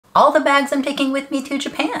all the bags I'm taking with me to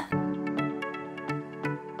Japan.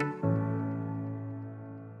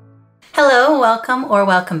 Hello, welcome or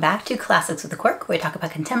welcome back to Classics with a Quirk, where we talk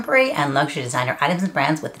about contemporary and luxury designer items and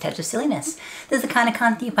brands with a touch of silliness. If this is the kind of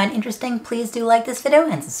content you find interesting, please do like this video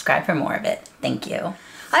and subscribe for more of it. Thank you.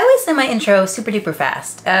 I always say my intro super duper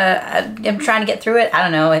fast. I'm trying to get through it. I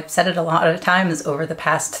don't know, I've said it a lot of times over the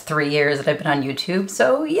past 3 years that I've been on YouTube,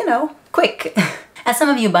 so you know, quick. As some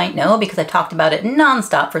of you might know, because I talked about it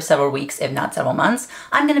non-stop for several weeks, if not several months,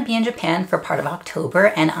 I'm gonna be in Japan for part of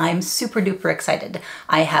October and I'm super duper excited.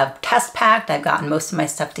 I have test packed, I've gotten most of my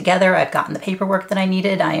stuff together, I've gotten the paperwork that I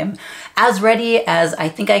needed, I am as ready as I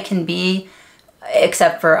think I can be,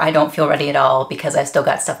 except for I don't feel ready at all because I still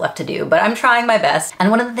got stuff left to do, but I'm trying my best. And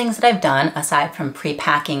one of the things that I've done, aside from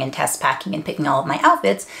pre-packing and test packing and picking all of my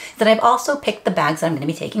outfits, is that I've also picked the bags that I'm gonna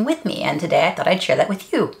be taking with me. And today I thought I'd share that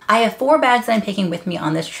with you. I have 4 bags that I'm taking with me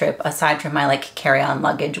on this trip, aside from my carry-on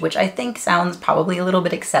luggage, which I think sounds probably a little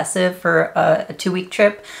bit excessive for a 2-week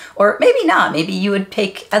trip, or maybe not. Maybe you would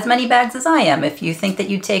take as many bags as I am. If you think that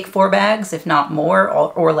you'd take 4 bags, if not more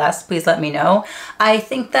or less, please let me know. I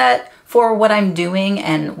think that for what I'm doing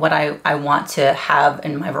and what I want to have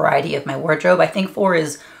in my variety of my wardrobe, I think 4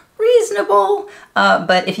 is reasonable.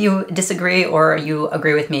 But if you disagree or you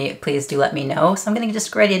agree with me, please do let me know. So I'm gonna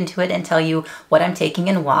just go right into it and tell you what I'm taking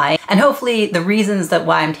and why. And hopefully the reasons that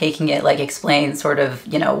why I'm taking it explain sort of,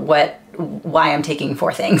 you know, why I'm taking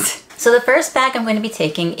 4 things. So the first bag I'm going to be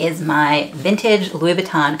taking is my vintage Louis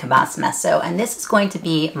Vuitton Cabas Messo, and this is going to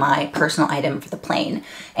be my personal item for the plane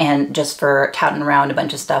and just for touting around a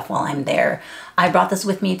bunch of stuff while I'm there. I brought this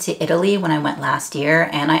with me to Italy when I went last year,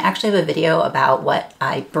 and I actually have a video about what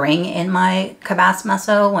I bring in my Cabas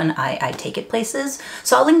Messo when I take it places.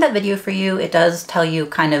 So I'll link that video for you. It does tell you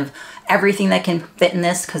kind of everything that can fit in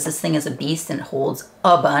this, because this thing is a beast and holds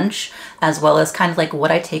a bunch, as well as kind of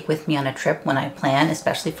what I take with me on a trip when I plan,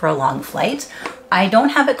 especially for a long flight. I don't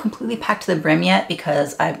have it completely packed to the brim yet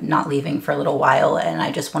because I'm not leaving for a little while, and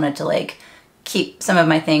I just wanted to keep some of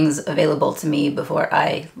my things available to me before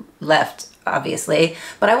I left, obviously.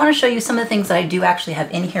 But I want to show you some of the things that I do actually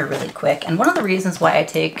have in here really quick. And one of the reasons why I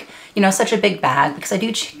take, you know, such a big bag, because I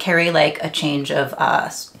do carry a change of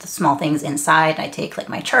small things inside. I take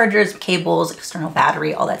my chargers, cables, external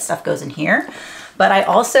battery, all that stuff goes in here. But I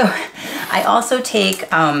also take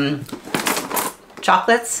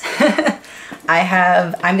chocolates.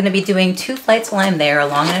 I'm gonna be doing 2 flights while I'm there, a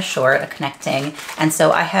long and a short, a connecting. And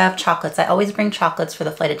so I have chocolates. I always bring chocolates for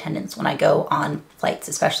the flight attendants when I go on flights,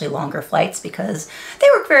 especially longer flights, because they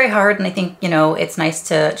work very hard and I think, you know, it's nice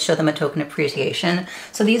to show them a token of appreciation.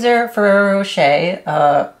 So these are Ferrero Rocher,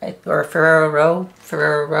 or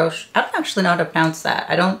Ferrero Rocher. I don't actually know how to pronounce that.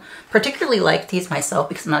 I don't particularly like these myself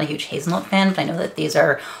because I'm not a huge hazelnut fan, but I know that these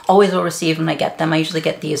are always well received when I get them. I usually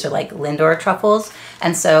get these, or Lindor truffles.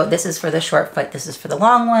 And so this is for the short flight, this is for the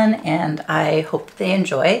long one, and I hope that they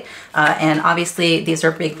enjoy. And obviously these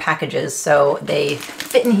are big packages, so they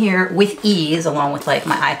fit in here with ease, along with my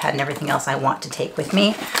iPad and everything else I want to take with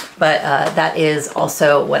me. But that is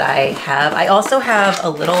also what I have. I also have a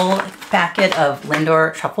little packet of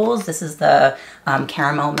Lindor truffles. This is the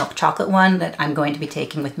caramel milk chocolate one that I'm going to be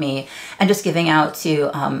taking with me and just giving out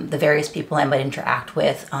to the various people I might interact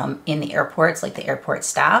with in the airports, like the airport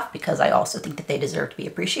staff, because I also think that they deserve to be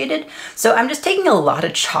appreciated. So I'm just taking a lot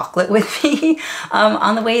of chocolate with me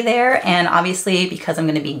on the way there. And obviously, because I'm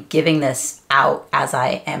going to be giving this out as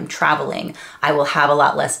I am traveling, I will have a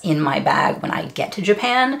lot less in my bag when I get to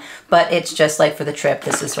Japan, but it's just for the trip,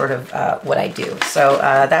 this is sort of what I do. So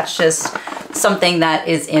that's just something that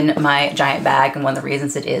is in my giant bag, and one of the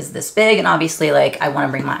reasons it is this big. And obviously I want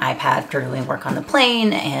to bring my iPad for doing work on the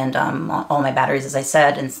plane, and all my batteries, as I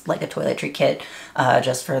said, and a toiletry kit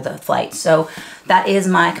just for the flight. So that is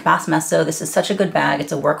my Cabas Messo. This is such a good bag.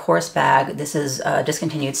 It's a workhorse bag. This is a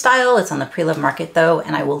discontinued style. It's on the preloved market though,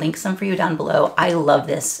 and I will link some for you down below. I love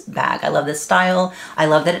this bag. I love this style. I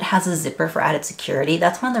love that it has a zipper for added security.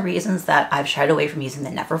 That's one of the reasons that I've shied away from using the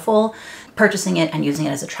Neverfull. Purchasing it and using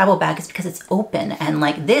it as a travel bag is because it's open, and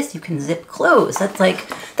this you can zip close.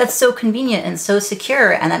 That's so convenient and so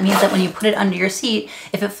secure, and that means that when you put it under your seat,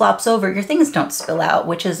 if it flops over, your things don't spill out,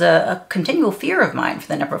 which is a continual fear of mine for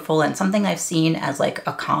the Neverfull, and something I've seen as a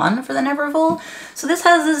con for the Neverfull. So this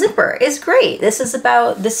has a zipper. It's great. This is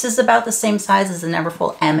about the same size as the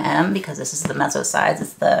Neverfull MM, because this is the Messo size.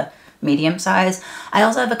 It's the medium size. I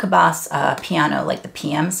also have a Cabas Piano, the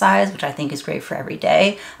PM size, which I think is great for every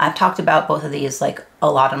day. I've talked about both of these a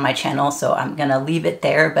lot on my channel, so I'm gonna leave it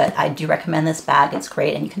there, but I do recommend this bag. It's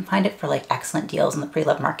great, and you can find it for like excellent deals in the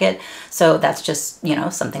pre-loved market. So that's just, you know,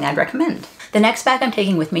 something I'd recommend. The next bag I'm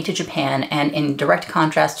taking with me to Japan, and in direct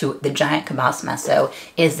contrast to the giant Cabas Messo,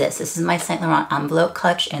 is this. This is my Saint Laurent envelope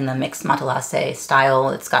clutch in the mixed matelasse style.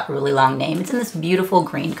 It's got a really long name. It's in this beautiful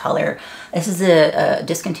green color. This is a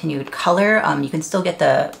discontinued color. You can still get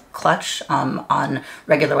the clutch on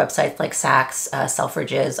regular websites like Saks,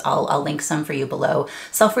 Selfridges. I'll link some for you below.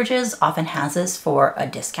 Selfridges often has this for a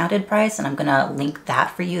discounted price, and I'm gonna link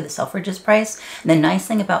that for you, the Selfridges price. And the nice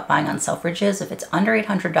thing about buying on Selfridges, if it's under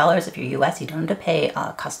 $800, if you're US, you don't have to pay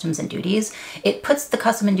customs and duties. It puts the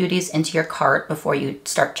custom and duties into your cart before you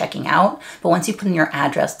start checking out. But once you put in your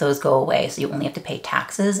address, those go away. So you only have to pay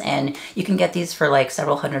taxes, and you can get these for like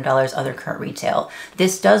several $100s other current retail.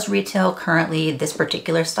 This does retail currently, this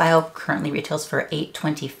particular style currently retails for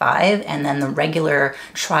 $825, and then the regular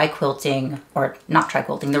tri-quilting, or not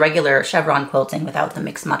tri-quilting, the regular chevron quilting without the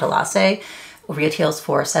mixed matelasse retails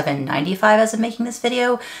for $795 as of making this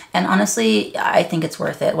video. And honestly, I think it's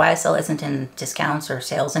worth it. YSL isn't in discounts or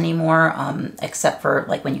sales anymore, except for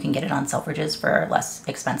like when you can get it on Selfridges for less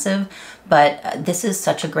expensive. But this is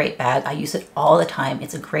such a great bag. I use it all the time.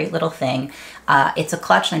 It's a great little thing. It's a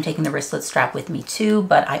clutch, and I'm taking the wristlet strap with me too,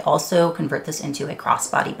 but I also convert this into a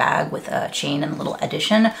crossbody bag with a chain and a little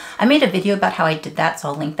addition. I made a video about how I did that, so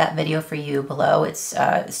I'll link that video for you below. It's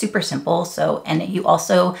super simple. So, and you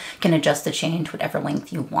also can adjust the chain to whatever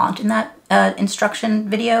length you want in that instruction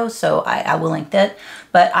video, so I will link that.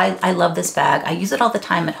 But I love this bag. I use it all the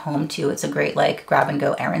time at home too. It's a great like grab and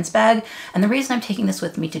go errands bag. And the reason I'm taking this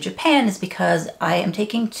with me to Japan is because I am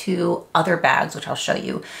taking 2 other bags, which I'll show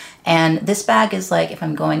you. And this bag is like if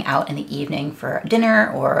I'm going out in the evening for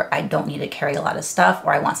dinner, or I don't need to carry a lot of stuff,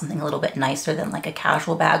 or I want something a little bit nicer than like a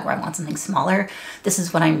casual bag, or I want something smaller. This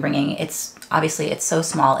is what I'm bringing. It's obviously it's so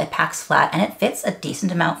small, it packs flat, and it fits a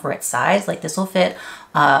decent amount for its size. Like this will fit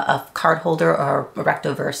a card holder or a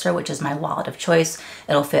recto versa, which is my wallet of choice.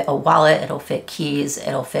 It'll fit a wallet, it'll fit keys,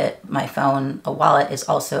 it'll fit my phone. A wallet is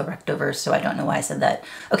also a recto versa, so I don't know why I said that.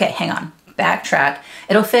 Okay, hang on. Backtrack.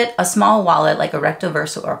 It'll fit a small wallet like a recto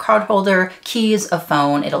versa or a card holder, keys, a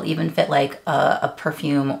phone. It'll even fit like a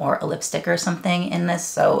perfume or a lipstick or something in this.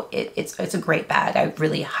 So it's a great bag. I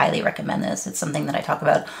really highly recommend this. It's something that I talk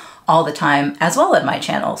about all the time as well at my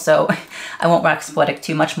channel, so I won't exploit it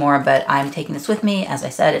too much more, but I'm taking this with me. As I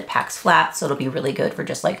said, it packs flat, so it'll be really good for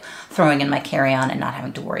just like throwing in my carry-on and not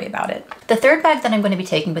having to worry about it. The third bag that I'm going to be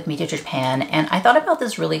taking with me to Japan, and I thought about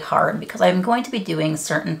this really hard because I'm going to be doing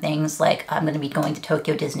certain things, like I'm going to be going to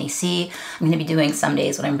Tokyo Disney Sea. I'm going to be doing some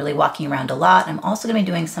days when I'm really walking around a lot. I'm also going to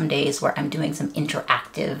be doing some days where I'm doing some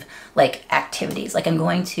interactive like activities. Like I'm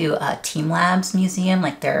going to Team Labs Museum,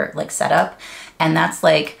 like their like setup, and that's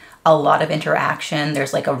like a lot of interaction.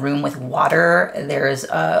 There's like a room with water. There's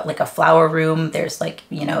like a flower room. There's like,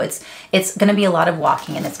 you know, it's going to be a lot of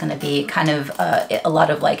walking, and it's going to be kind of a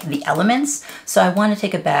lot of like the elements. So I want to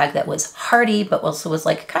take a bag that was hardy, but also was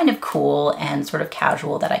like kind of cool and sort of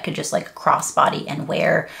casual, that I could just like crossbody and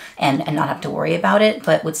wear and not have to worry about it,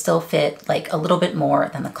 but would still fit like a little bit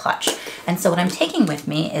more than the clutch. And so what I'm taking with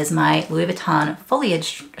me is my Louis Vuitton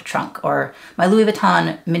foliage trunk, or my Louis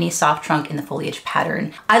Vuitton mini soft trunk in the foliage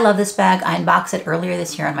pattern. I love this bag. I unboxed it earlier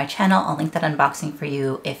this year on my channel. I'll link that unboxing for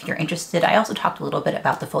you if you're interested. I also talked a little bit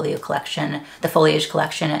about the foliage collection,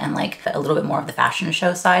 and like a little bit more of the fashion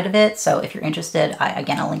show side of it. So if you're interested,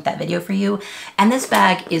 again, I'll link that video for you. And this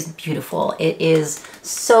bag is beautiful. It is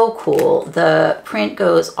so cool. The print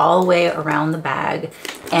goes all the way around the bag,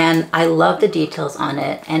 and I love the details on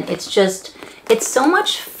it. And it's so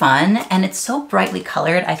much fun, and it's so brightly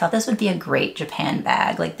colored. I thought this would be a great Japan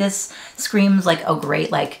bag. Like this screams like a great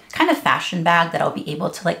like kind of fashion bag that I'll be able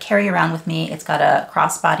to like carry around with me. It's got a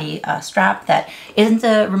crossbody strap that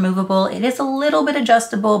isn't removable. It is a little bit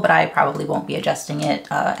adjustable, but I probably won't be adjusting it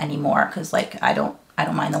anymore because like I don't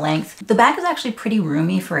mind the length. The bag is actually pretty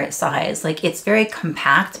roomy for its size. Like it's very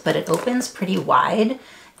compact, but it opens pretty wide.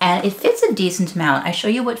 And it fits a decent amount. I show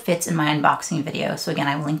you what fits in my unboxing video. So again,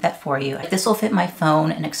 I will link that for you. This will fit my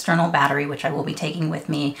phone, an external battery, which I will be taking with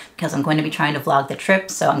me because I'm going to be trying to vlog the trip.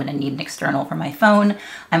 So I'm gonna need an external for my phone.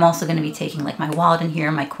 I'm also gonna be taking like my wallet in here,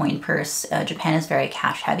 my coin purse. Japan is very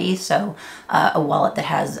cash heavy. So a wallet that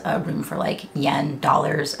has room for like yen,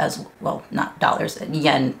 dollars, as well, not dollars,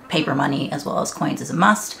 yen, paper money, as well as coins is a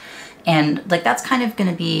must. And like that's kind of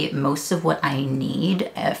gonna be most of what I need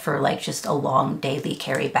for like just a long daily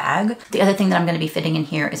carry bag. The other thing that I'm gonna be fitting in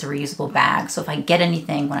here is a reusable bag. So if I get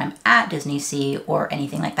anything when I'm at Disney Sea or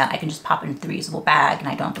anything like that, I can just pop it into the reusable bag, and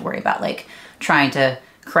I don't have to worry about like trying to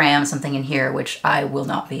cram something in here, which I will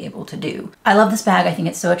not be able to do. I love this bag. I think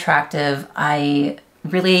it's so attractive. I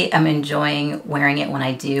really am enjoying wearing it when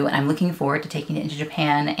I do, and I'm looking forward to taking it into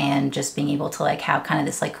Japan and just being able to like have kind of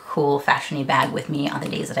this like cool fashiony bag with me on the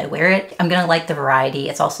days that I wear it. I'm gonna like the variety.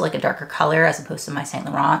 It's also like a darker color as opposed to my Saint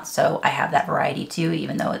Laurent, so I have that variety too,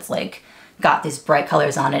 even though it's like got these bright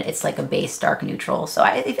colors on it. It's like a base dark neutral. So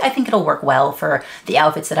I think it'll work well for the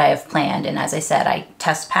outfits that I have planned. And as I said, I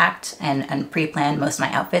test packed and pre-planned most of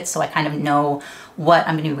my outfits, so I kind of know what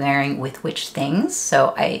I'm gonna be wearing with which things.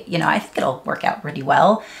 So I think it'll work out pretty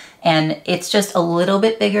well. And it's just a little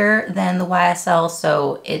bit bigger than the YSL,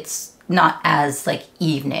 so it's not as like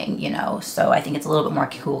evening, you know, so I think it's a little bit more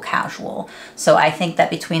cool casual. So I think that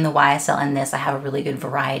between the YSL and this, I have a really good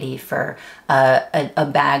variety for a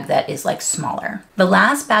bag that is like smaller. The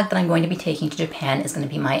last bag that I'm going to be taking to Japan is going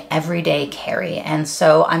to be my everyday carry, and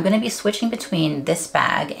so I'm going to be switching between this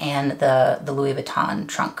bag and the Louis Vuitton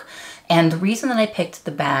trunk. And the reason that I picked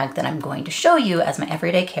the bag that I'm going to show you as my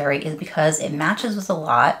everyday carry is because it matches with a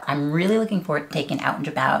lot. I'm really looking forward to taking it out and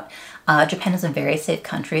about. Japan is a very safe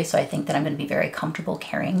country, so I think that I'm going to be very comfortable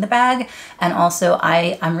carrying the bag. And also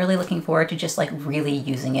I'm really looking forward to just like really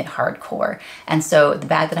using it hardcore. And so the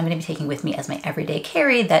bag that I'm going to be taking with me as my everyday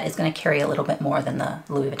carry that is going to carry a little bit more than the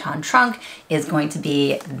Louis Vuitton trunk is going to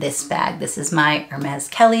be this bag. This is my Hermes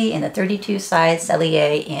Kelly in the 32 size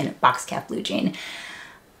Cellier in box cap blue jean.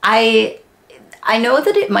 I know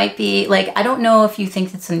that it might be like, I don't know if you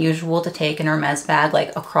think it's unusual to take an Hermes bag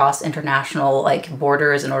like across international like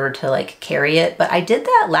borders in order to like carry it, but I did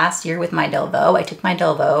that last year with my Delvaux. I took my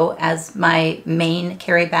Delvaux as my main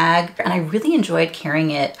carry bag and I really enjoyed carrying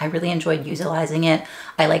it. I really enjoyed utilizing it.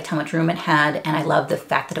 I liked how much room it had, and I loved the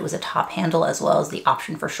fact that it was a top handle as well as the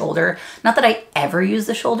option for shoulder. Not that I ever use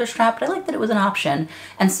the shoulder strap, but I like that it was an option.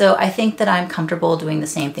 And so I think that I'm comfortable doing the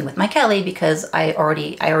same thing with my Kelly because I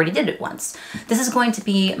already did it once. This is going to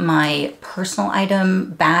be my personal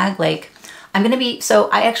item bag. Like I'm gonna be, so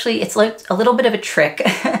it's like a little bit of a trick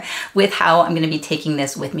with how I'm gonna be taking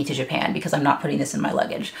this with me to Japan because I'm not putting this in my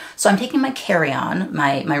luggage. So I'm taking my carry-on,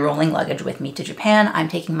 my rolling luggage with me to Japan. I'm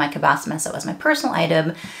taking my Cabas Meso as my personal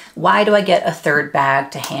item. Why do I get a third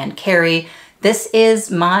bag to hand carry? This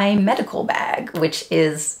is my medical bag, which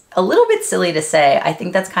is a little bit silly to say. I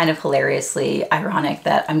think that's kind of hilariously ironic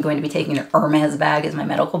that I'm going to be taking an Hermes bag as my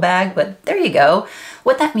medical bag, but there you go.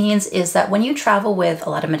 What that means is that when you travel with a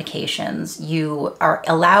lot of medications, you are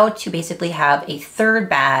allowed to basically have a third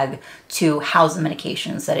bag to house the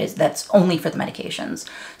medications. That's only for the medications.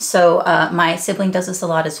 So my sibling does this a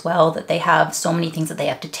lot as well, that they have so many things that they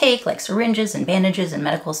have to take, like syringes and bandages and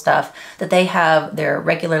medical stuff, that they have their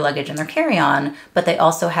regular luggage and their carry-on, but they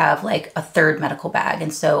also have like a third medical bag.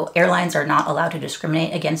 And so airlines are not allowed to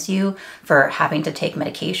discriminate against you for having to take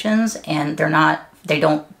medications, and they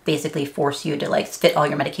don't basically force you to like fit all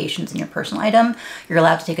your medications in your personal item. You're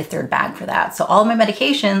allowed to take a third bag for that. So all of my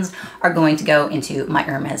medications are going to go into my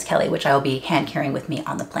Hermes Kelly, which I will be hand carrying with me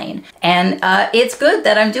on the plane. And it's good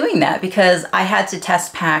that I'm doing that because I had to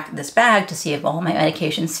test pack this bag to see if all my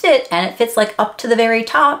medications fit, and it fits like up to the very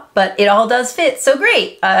top, but it all does fit. So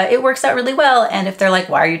great. It works out really well. And if they're like,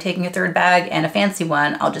 why are you taking a third bag and a fancy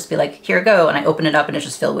one? I'll just be like, here you go. And I open it up and it's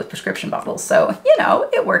just filled with prescription bottles. So, you know,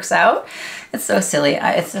 it works out. It's so silly.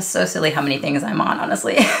 It's just so silly how many things I'm on,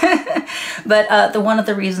 honestly. But one of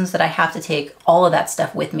the reasons that I have to take all of that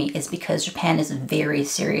stuff with me is because Japan is very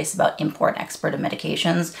serious about import-export of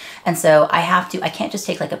medications. And so I can't just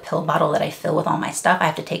take like a pill bottle that I fill with all my stuff. I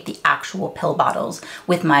have to take the actual pill bottles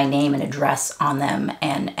with my name and address on them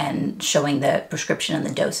and showing the prescription and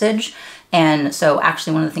the dosage. And so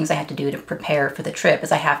actually one of the things I have to do to prepare for the trip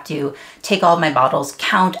is I have to take all of my bottles,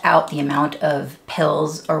 count out the amount of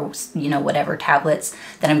pills or, you know, whatever tablets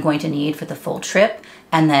that I'm going to need for the full trip,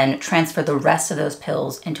 and then transfer the rest of those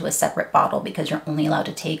pills into a separate bottle because you're only allowed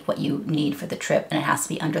to take what you need for the trip, and it has to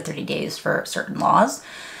be under 30 days for certain laws.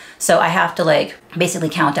 So I have to like basically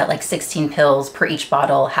count out like 16 pills per each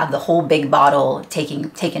bottle, have the whole big bottle,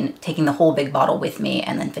 taking the whole big bottle with me,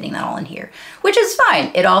 and then fitting that all in here, which is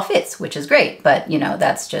fine. It all fits, which is great. But you know,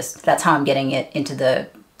 that's how I'm getting it into the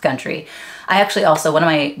country. I actually also, one of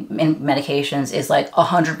my medications is like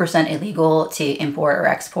 100% illegal to import or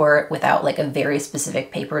export without like a very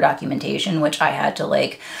specific paper documentation, which I had to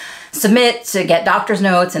like submit to get doctor's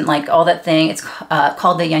notes and like all that thing. It's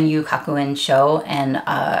called the Yanyu Kakuen Show, and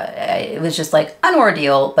it was just like an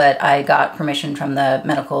ordeal, but I got permission from the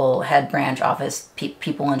medical head branch office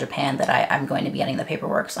people in Japan that I'm going to be getting the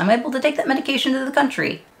paperwork. So I'm able to take that medication to the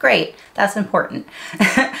country. Great, that's important.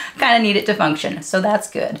 Kind of need it to function, so that's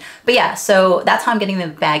good. But yeah, so that's how I'm getting the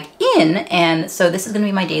bag in, and so this is gonna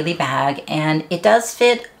be my daily bag, and it does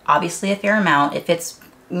fit obviously a fair amount. It fits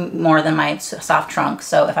more than my soft trunk.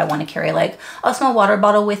 So if I want to carry like a small water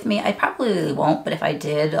bottle with me, I probably won't, but if I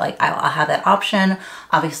did, like I'll have that option.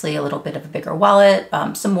 Obviously a little bit of a bigger wallet,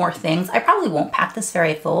 some more things. I probably won't pack this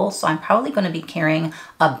very full, so I'm probably going to be carrying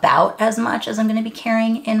about as much as I'm going to be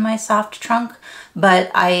carrying in my soft trunk.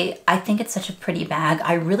 But I think it's such a pretty bag.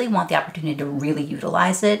 I really want the opportunity to really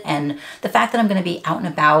utilize it. And the fact that I'm going to be out and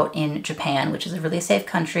about in Japan, which is a really safe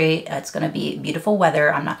country, it's going to be beautiful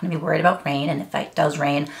weather. I'm not going to be worried about rain. And if it does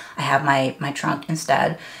rain, I have my trunk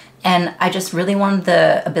instead. And I just really wanted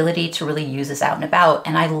the ability to really use this out and about.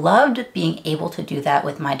 And I loved being able to do that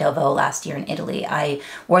with my Delvaux last year in Italy. I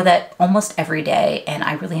wore that almost every day, and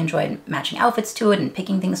I really enjoyed matching outfits to it and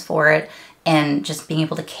picking things for it and just being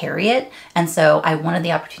able to carry it. And so I wanted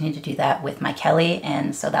the opportunity to do that with my Kelly,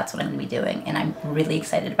 and so that's what I'm gonna be doing, and I'm really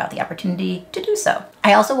excited about the opportunity to do so.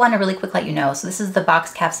 I also want to really quick let you know, so this is the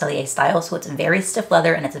box cap cellier style, so it's very stiff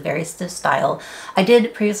leather and it's a very stiff style. I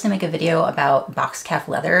did previously make a video about box cap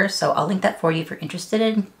leather, so I'll link that for you if you're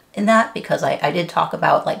interested in that, because I did talk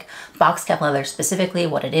about like box cap leather specifically,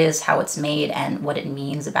 what it is, how it's made, and what it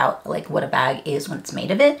means about like what a bag is when it's made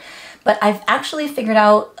of it. But I've actually figured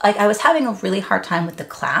out, like I was having a really hard time with the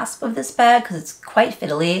clasp of this bag because it's quite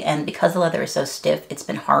fiddly, and because the leather is so stiff, it's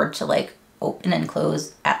been hard to like open and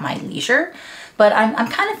close at my leisure. But I'm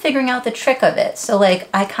kind of figuring out the trick of it. So like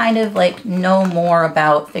I kind of like know more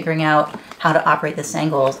about figuring out how to operate the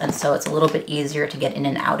sangles, and so it's a little bit easier to get in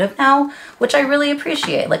and out of now, which I really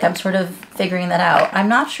appreciate. Like I'm sort of figuring that out. I'm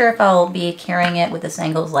not sure if I'll be carrying it with the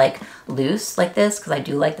sangles like loose like this, because I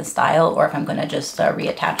do like the style, or if I'm gonna just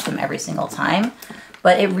reattach them every single time.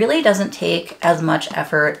 But it really doesn't take as much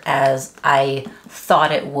effort as I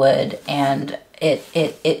thought it would, and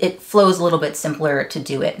it flows a little bit simpler to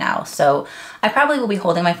do it now. So I probably will be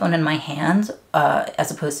holding my phone in my hand as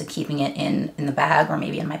opposed to keeping it in the bag or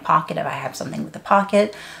maybe in my pocket if I have something with the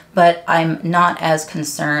pocket. But I'm not as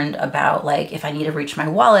concerned about like if I need to reach my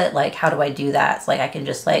wallet, like how do I do that? It's like I can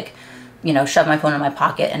just like, you know, shove my phone in my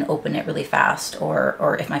pocket and open it really fast,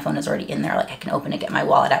 or if my phone is already in there, like I can open it, get my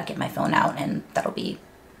wallet out, get my phone out, and that'll be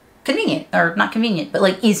convenient, or not convenient, but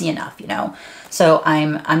like easy enough, you know. So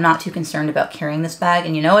I'm not too concerned about carrying this bag,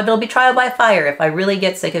 and you know, it'll be trial by fire. If I really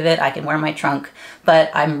get sick of it, I can wear my trunk, but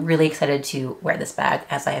I'm really excited to wear this bag,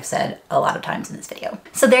 as I have said a lot of times in this video.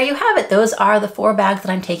 So there you have it. Those are the 4 bags that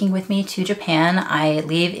I'm taking with me to Japan. I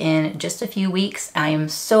leave in just a few weeks. I am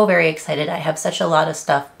so very excited. I have such a lot of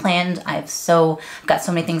stuff planned. I've got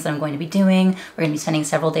so many things that I'm going to be doing. We're gonna be spending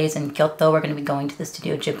several days in Kyoto. We're gonna be going to the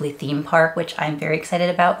Studio Ghibli theme park, which I'm very excited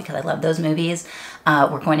about because I love those movies.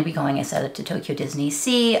 We're going to be going, I said, to Tokyo Disney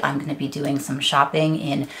Sea. I'm going to be doing some shopping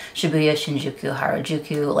in Shibuya, Shinjuku,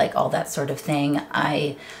 Harajuku, like all that sort of thing.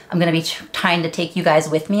 I'm going to be trying to take you guys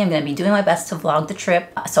with me. I'm going to be doing my best to vlog the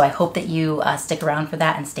trip. So I hope that you stick around for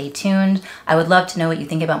that and stay tuned. I would love to know what you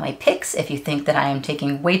think about my picks. If you think that I am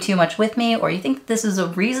taking way too much with me, or you think this is a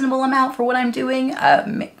reasonable amount for what I'm doing,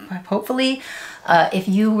 hopefully. If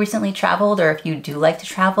you recently traveled, or if you do like to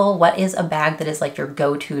travel, what is a bag that is like your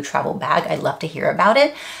go-to travel bag? I'd love to hear about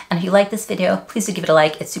it. And if you like this video, please do give it a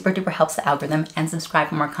like. It super duper helps the algorithm, and subscribe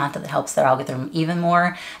for more content that helps their algorithm even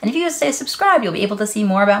more. And if you just say subscribe, you'll be able to see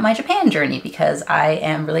more about my Japan journey, because I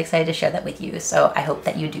am really excited to share that with you. So I hope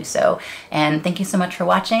that you do so. And thank you so much for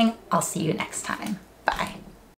watching. I'll see you next time. Bye.